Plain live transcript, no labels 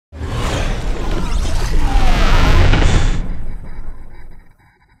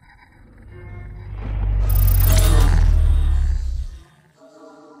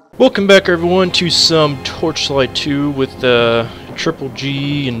Welcome back everyone to some Torchlight 2 with the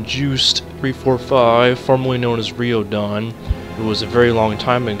GGG and Juiced345, formerly known as Reodon. It was a very long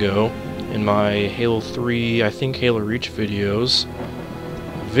time ago in my Halo 3, I think Halo Reach videos.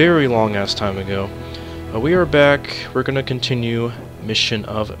 Very long ass time ago. We are back. We're gonna continue Mission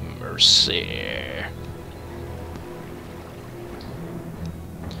of Mercy.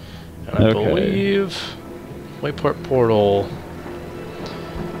 And I believe Wayport Portal.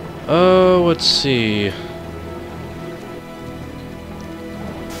 Let's see.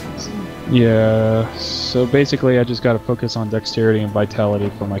 Yeah, so basically I just gotta focus on dexterity and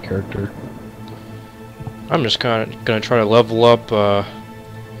vitality for my character. I'm just gonna try to level up as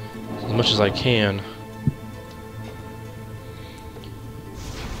much as I can.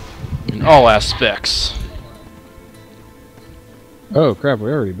 In all aspects. Oh crap, we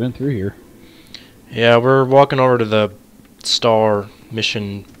already been through here. Yeah, we're walking over to the star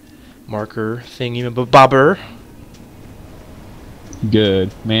mission marker thingy bobber. Good.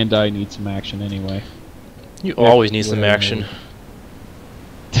 Mandai needs some action anyway. You always need some action.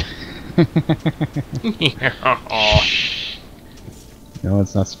 No,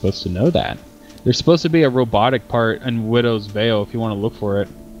 it's not supposed to know that. There's supposed to be a robotic part in Widow's Veil if you want to look for it.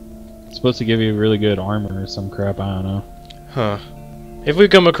 It's supposed to give you really good armor or some crap, I don't know. Huh. If we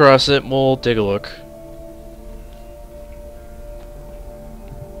come across it, we'll take a look.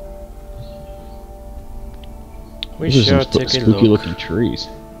 We shall take a spooky look. looking trees.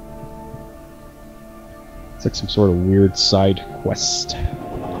 It's like some sort of weird side quest.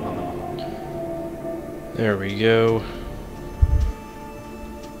 There we go.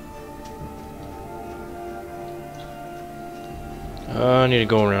 I need to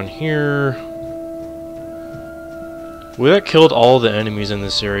go around here. Well, that killed all the enemies in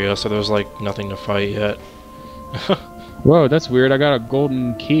this area, so there's like nothing to fight yet. Whoa, that's weird. I got a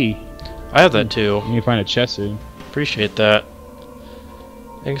golden key. I have that too. You can find a chest soon. Appreciate that.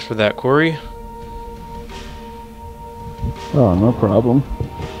 Thanks for that, Corey. Oh, no problem.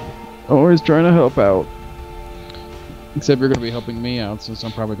 Always trying to help out. Except you're going to be helping me out, since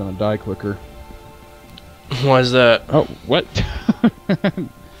I'm probably going to die quicker. Why is that? Oh, what?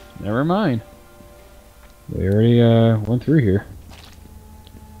 Never mind. We already went through here.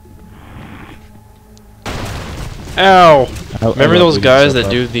 Ow! Remember those guys that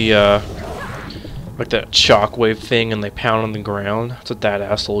do the like that shockwave thing and they pound on the ground? That's what that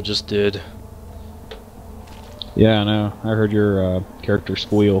asshole just did. Yeah, I know. I heard your character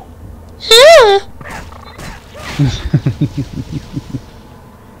squeal.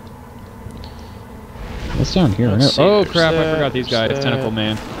 What's down here? Oh crap, I forgot these guys. Tentacle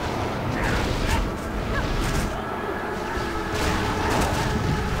Man.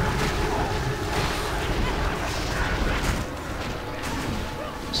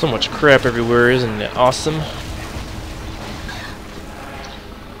 So much crap everywhere, isn't it awesome?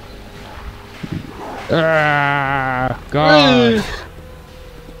 Ah, God.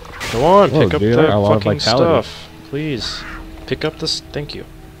 Go on, pick up dude, the a lot of fucking vitality. stuff. Please. Pick up this. Thank you.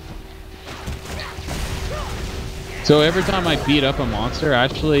 So every time I beat up a monster, I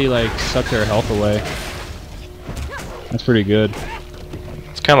actually like suck their health away. That's pretty good.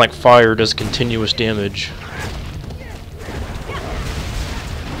 It's kind of like fire does continuous damage.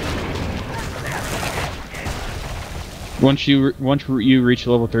 Once you reach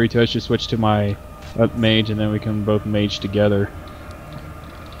level 32, I should switch to my mage, and then we can both mage together.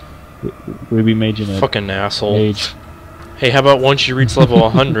 We'll be maging it. Fucking asshole. Mage. Hey, how about once you reach level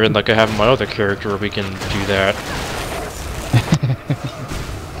 100, like I have my other character, we can do that.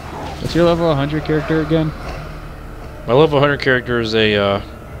 What's your level 100 character again? My level 100 character is a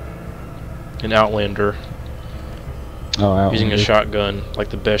an Outlander. Oh, Outlander. Using a shotgun, like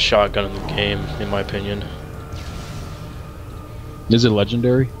the best shotgun in the game, in my opinion. Is it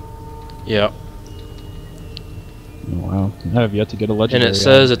legendary? Yeah. Oh, wow. I have yet to get a legendary. And it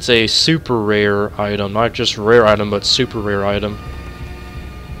says it's a super rare item, not just rare item, but super rare item.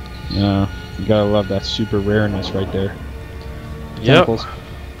 Yeah, you gotta love that super rareness right there. Yep. Tentacles.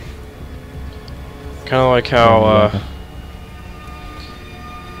 Kind of like how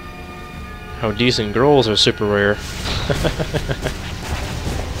decent girls are super rare.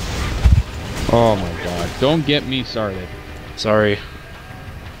 Oh my God! Don't get me started. Sorry.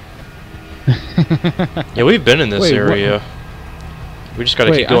 Yeah, we've been in this area. We just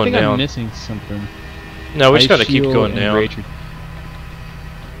gotta keep going down. I'm missing something. No, we just gotta keep going down. I've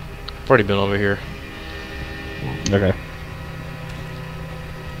already been over here. Okay.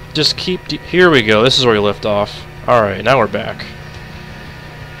 Just keep. Here we go. This is where we left off. All right, now we're back.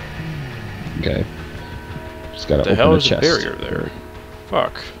 Okay. Just gotta What the hell is the barrier there?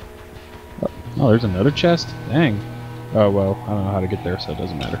 Fuck. Oh, there's another chest? Dang. Oh, well, I don't know how to get there, so it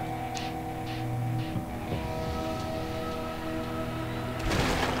doesn't matter.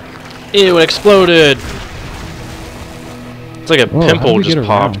 Ew, it exploded! It's like a Whoa, pimple how'd we just get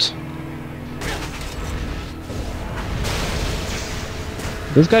popped.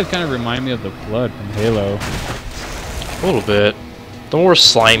 Those guys kind of remind me of the Flood from Halo. A little bit. The more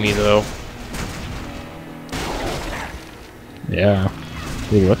slimy, though. Yeah.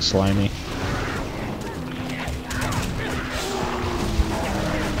 They look slimy.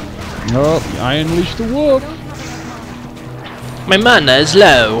 Oh, I unleashed the wolf! My mana is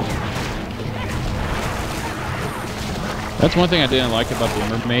low. That's one thing I didn't like about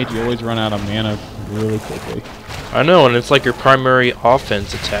the Mermaid. You always run out of mana really quickly. I know, and it's like your primary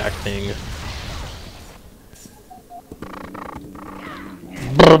offense attack thing.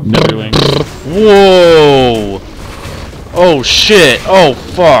 Netherling. Whoa! Oh shit! Oh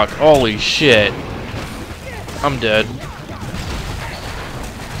fuck! Holy shit! I'm dead.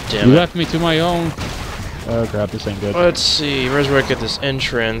 Damn You it. left me to my own. Oh crap, this ain't good. Let's see. Resurrect at this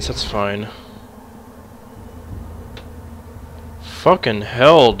entrance. That's fine. Fucking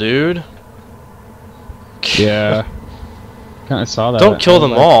hell, dude. Yeah. Kinda saw that. Don't kill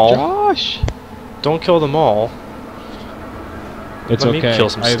them all. Josh! Don't kill them all. It's Let me okay. kill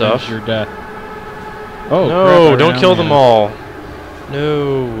some I stuff. avenged your death. Oh, No, crap, I don't ran kill out of them mana. all.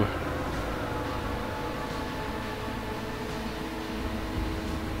 No.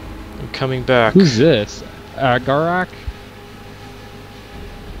 I'm coming back. Who's this? Garak?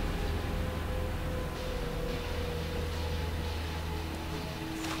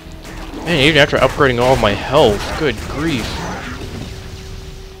 Man, even after upgrading all of my health, good grief.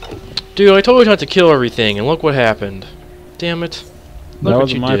 Dude, I told you not to kill everything, and look what happened. Damn it. Look That what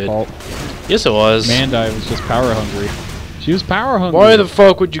wasn't you my did. fault. Yes, it was. Mandai was just power hungry. She was power hungry. Why the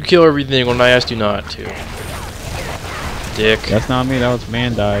fuck would you kill everything when I asked you not to? Dick. That's not me, that was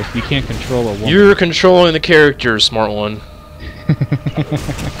Mandai. You can't control a woman. You're controlling the character, smart one.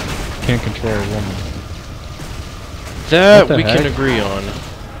 Can't control a woman. That What the we can heck? agree on.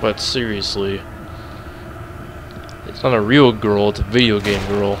 But seriously. It's not a real girl, it's a video game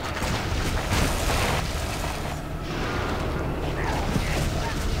girl.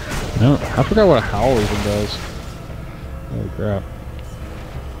 No, I forgot what a howl even does. Holy crap.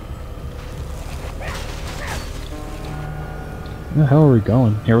 Where the hell are we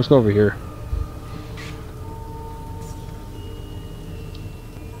going? Here, let's go over here.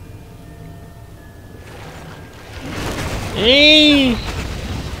 Eee!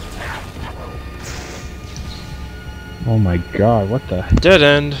 Oh my god, what the? Dead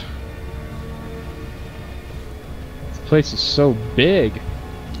end. This place is so big.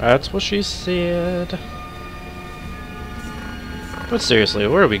 That's what she said. But seriously,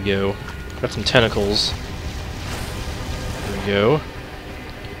 where do we go? Got some tentacles. There we go.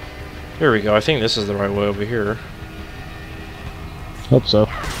 Here we go. I think this is the right way over here. Hope so.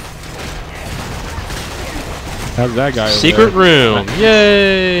 How's that guy over Secret there? room!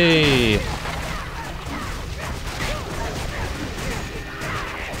 Yay!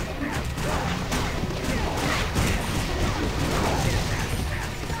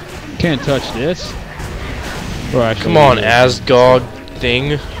 Can't touch this. Well, actually, Come on, yeah. Asgard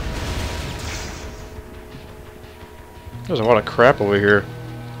thing. There's a lot of crap over here.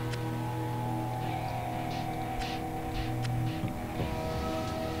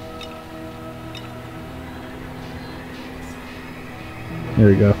 There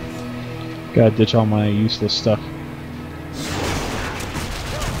we go. Gotta ditch all my useless stuff.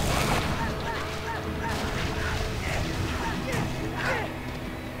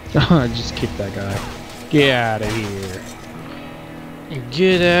 I just kicked that guy. Get out of here.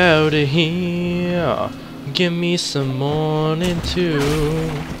 Get out of here. Give me some morning too.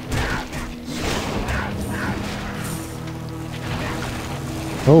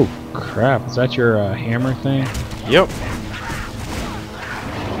 Oh crap, is that your hammer thing? Yep.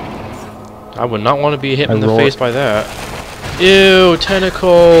 I would not want to be hit I in the rolled- face by that. Ew,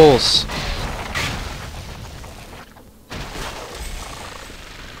 tentacles!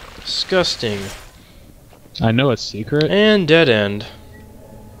 Disgusting. I know it's secret. And dead end.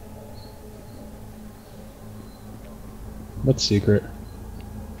 What's secret?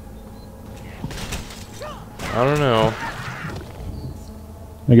 I don't know.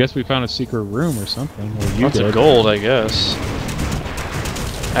 I guess we found a secret room or something. Or you Lots did. of gold, I guess.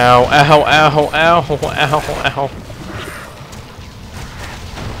 Ow, ow, ow, ow, ow, ow.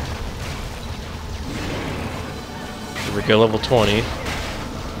 Here we go, level 20.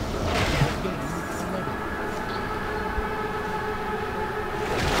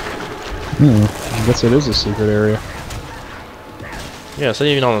 I guess it is a secret area. Yeah, it's not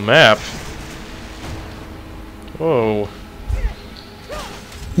even on the map. Whoa.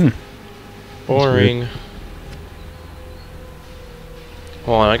 Boring.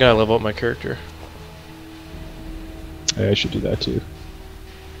 Hold on, I gotta level up my character. Yeah, I should do that too.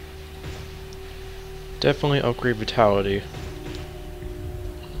 Definitely upgrade vitality.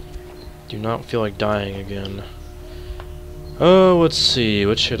 Do not feel like dying again. Oh, let's see.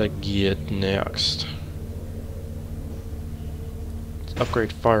 What should I get next? Let's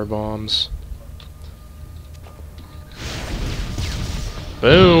upgrade fire bombs.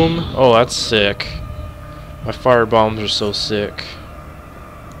 Boom! Oh, that's sick. My fire bombs are so sick.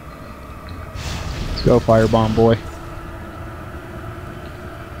 Let's go, firebomb boy.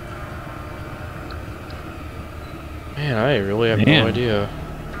 Man, I really have no idea.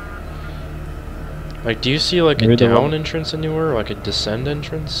 Like, do you see like a down entrance anywhere? Like a descend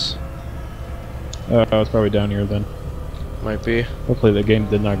entrance? Oh, it's probably down here then. Might be. Hopefully the game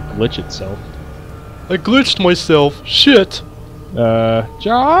did not glitch itself. I glitched myself. Shit.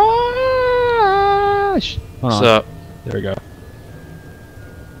 Josh! What's up? There we go.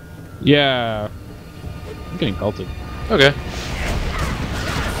 Yeah. I'm getting pelted. Okay.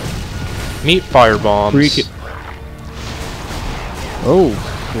 Meat fire bombs. Freak it. Oh,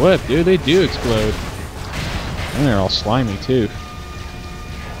 flip, dude, they do explode. And they're all slimy too.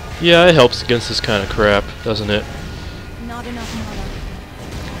 Yeah, it helps against this kind of crap, doesn't it? Not enough mana.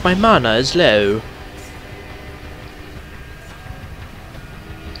 My mana is low.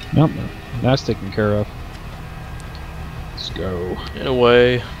 Nope, that's taken care of. Let's go. In a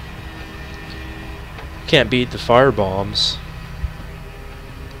way. Can't beat the fire bombs.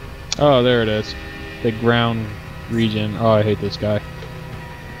 Oh, there it is. The ground region. Oh, I hate this guy.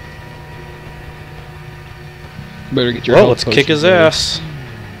 Better get your Well, health let's kick his potions ready. ass.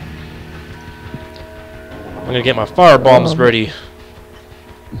 I'm gonna get my fire bombs ready.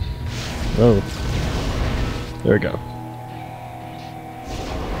 Oh. There we go.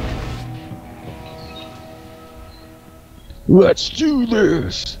 Let's do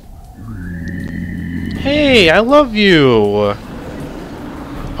this! Hey, I love you!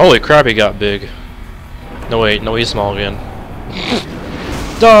 Holy crap, he got big. No, wait, no, he's small again.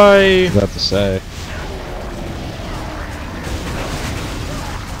 Die! What to say?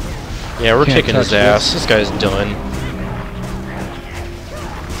 Yeah, we're Can't kicking his touch ass. this. This guy's done.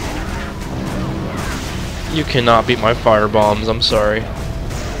 You cannot beat my fire bombs, I'm sorry.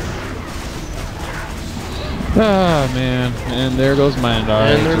 Ah, man. And there goes mine.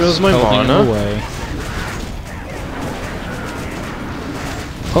 And there goes my mana. Away.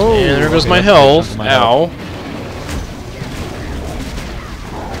 Oh, And there goes okay, my that's health. my health.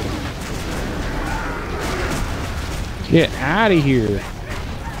 Ow. Get out of here.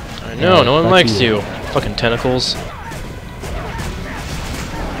 I know, no one back likes to you. you. Fucking tentacles.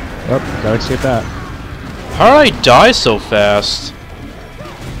 Oh, gotta escape that. How did I die so fast?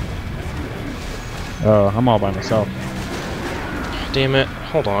 Oh, I'm all by myself. Damn it.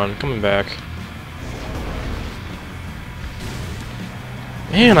 Hold on, coming back.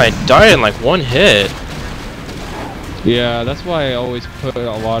 Man, I died in like one hit. Yeah, that's why I always put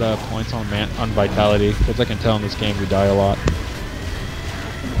a lot of points on vitality, because I can tell in this game you die a lot.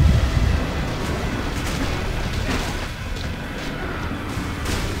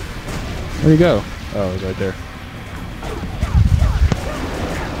 Where'd he go? Oh, he's right there.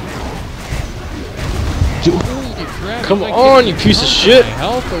 Dude, holy crap! Come he's, like, on, taking you piece of my shit!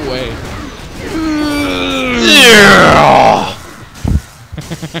 health away. Yeah!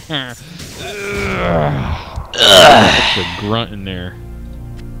 Extra grunt in there.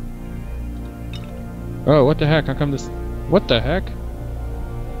 Oh, what the heck? How come this? What the heck?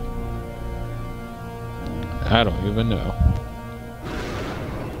 I don't even know.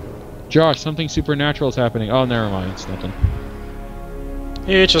 Josh, something supernatural is happening. Oh, never mind. It's nothing.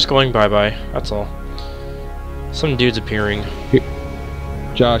 It's just going bye-bye, that's all. Some dude's appearing. Here.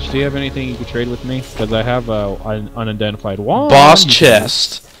 Josh, do you have anything you could trade with me? Because I have an unidentified wand. Boss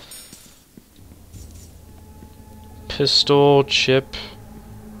chest. Pistol, chip.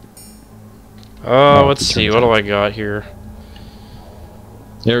 Oh, let's see, what do I got here?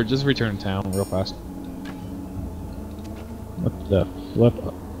 Here, just return to town real fast. What the flip?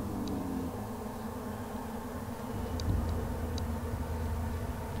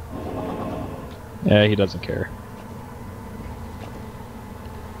 Yeah, he doesn't care.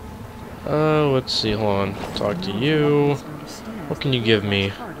 Let's see, hold on. Talk to you. What can you give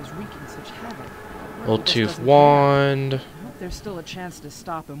me? Little tooth wand. there's still a chance to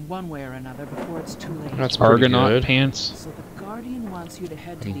stop him one way or another before it's too late. That's pretty Argonaut good. pants. So the Guardian wants you to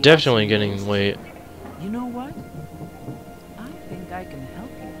head to I'm the definitely Acid getting Waste. weight. You know what? I think I can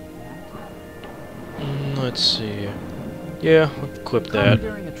help you with that. Let's see. Yeah, I'll equip Come that.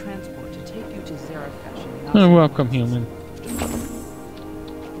 during a transport to take you to Zarafesh in the Oh, Acid welcome, Waste. human.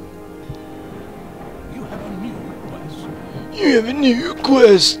 You have a new request. You have a new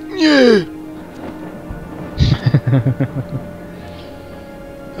quest! Yeah!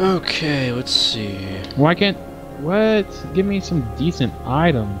 Okay, let's see. Why can't... What? Give me some decent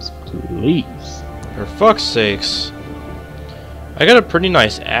items, please. For fuck's sakes. I got a pretty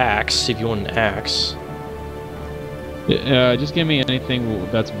nice axe, if you want an axe. Just give me anything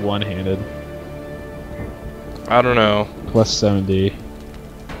that's one-handed. I don't know. Plus 70.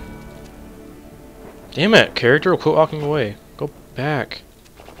 Damn it, character, quit walking away. Go back.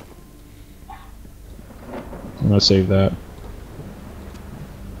 I'm gonna save that.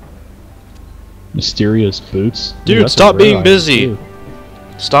 Mysterious boots? Dude, Ooh, that's a stop rare being item, busy. too.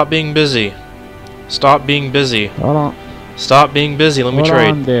 Stop being busy. Stop being busy. Hold on. Stop being busy, let me Hold trade.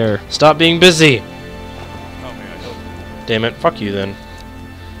 on there. Stop being busy! How may I help you? Damn it, fuck you then.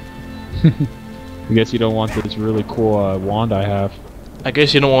 I guess you don't want this really cool wand I have. I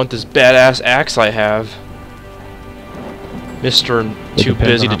guess you don't want this badass axe I have. Mr. It Too depends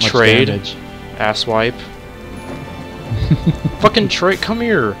busy on to how much trade. damage. Asswipe. Fucking trade, come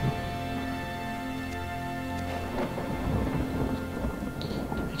here!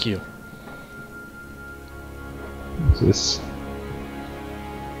 Thank you. What's this?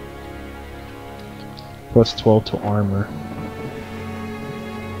 Plus 12 to armor.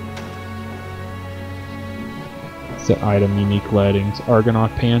 Set item, unique leggings.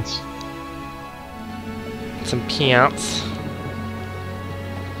 Argonaut pants. Some pants.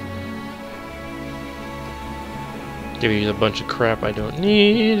 Give you a bunch of crap I don't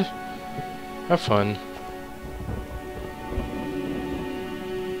need. Have fun.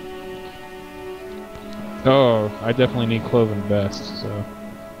 Oh, I definitely need cloven vest, so...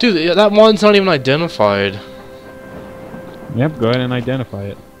 Dude, that one's not even identified. Yep, go ahead and identify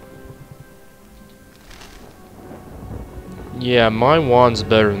it. Yeah, my wand's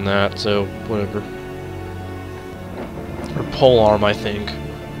better than that, so whatever. Or polearm, I think.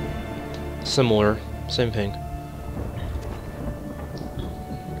 Similar, same thing.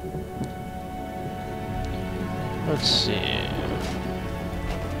 Let's see.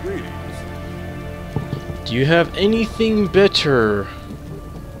 Greetings. Do you have anything better?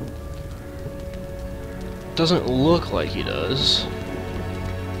 Doesn't look like he does.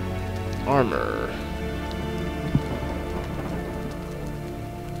 Armor.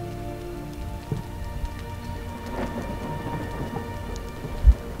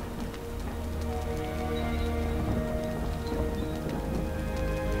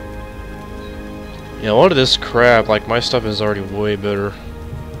 Yeah, a lot of this crap, like my stuff is already way better.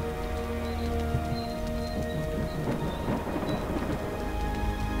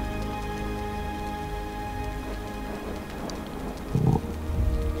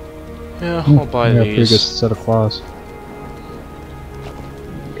 Yeah, I'll buy Yeah, pretty good these. set of claws.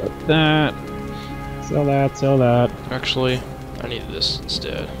 Got that. Sell that, sell that. Actually, I need this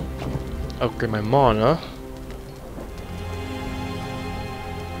instead. Upgrade my mana.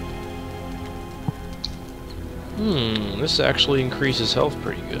 This actually increases health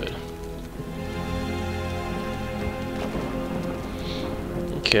pretty good.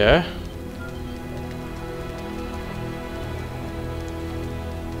 Okay.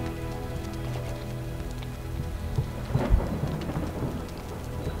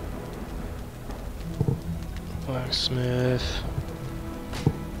 Blacksmith.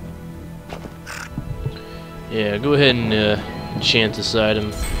 Yeah, go ahead and enchant this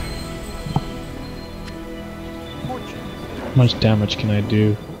item. How much damage can I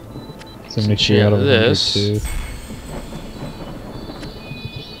do? 73 out of this. 102.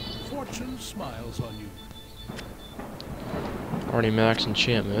 Fortune smiles on you. Already max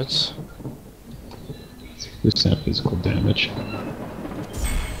enchantments. Percent physical damage.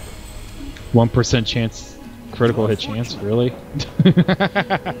 1% chance, critical hit chance, really?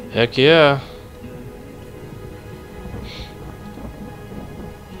 Heck yeah.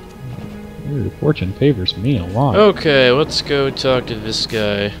 Ooh, fortune favors me a lot. Okay, let's go talk to this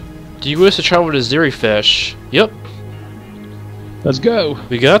guy. Do you wish to travel to Zarafesh? Yep, Let's go!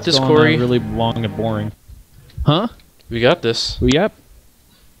 we got this, Still on Corey. that really long and boring. Huh? We got this. Yep.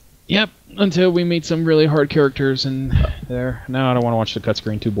 Yep, until we meet some really hard characters and there. No, I don't want to watch the cut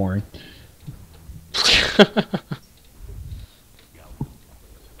screen, too boring.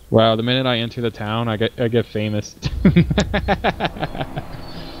 Wow, the minute I enter the town, I get famous.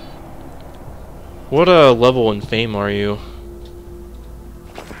 What level in fame are you?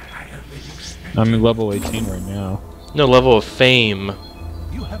 I'm in level 18 right now. No, level of fame.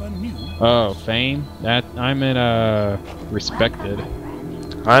 You have a new Oh, fame? That I'm in respected.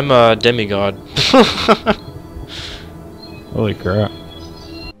 I'm a demigod. Holy crap.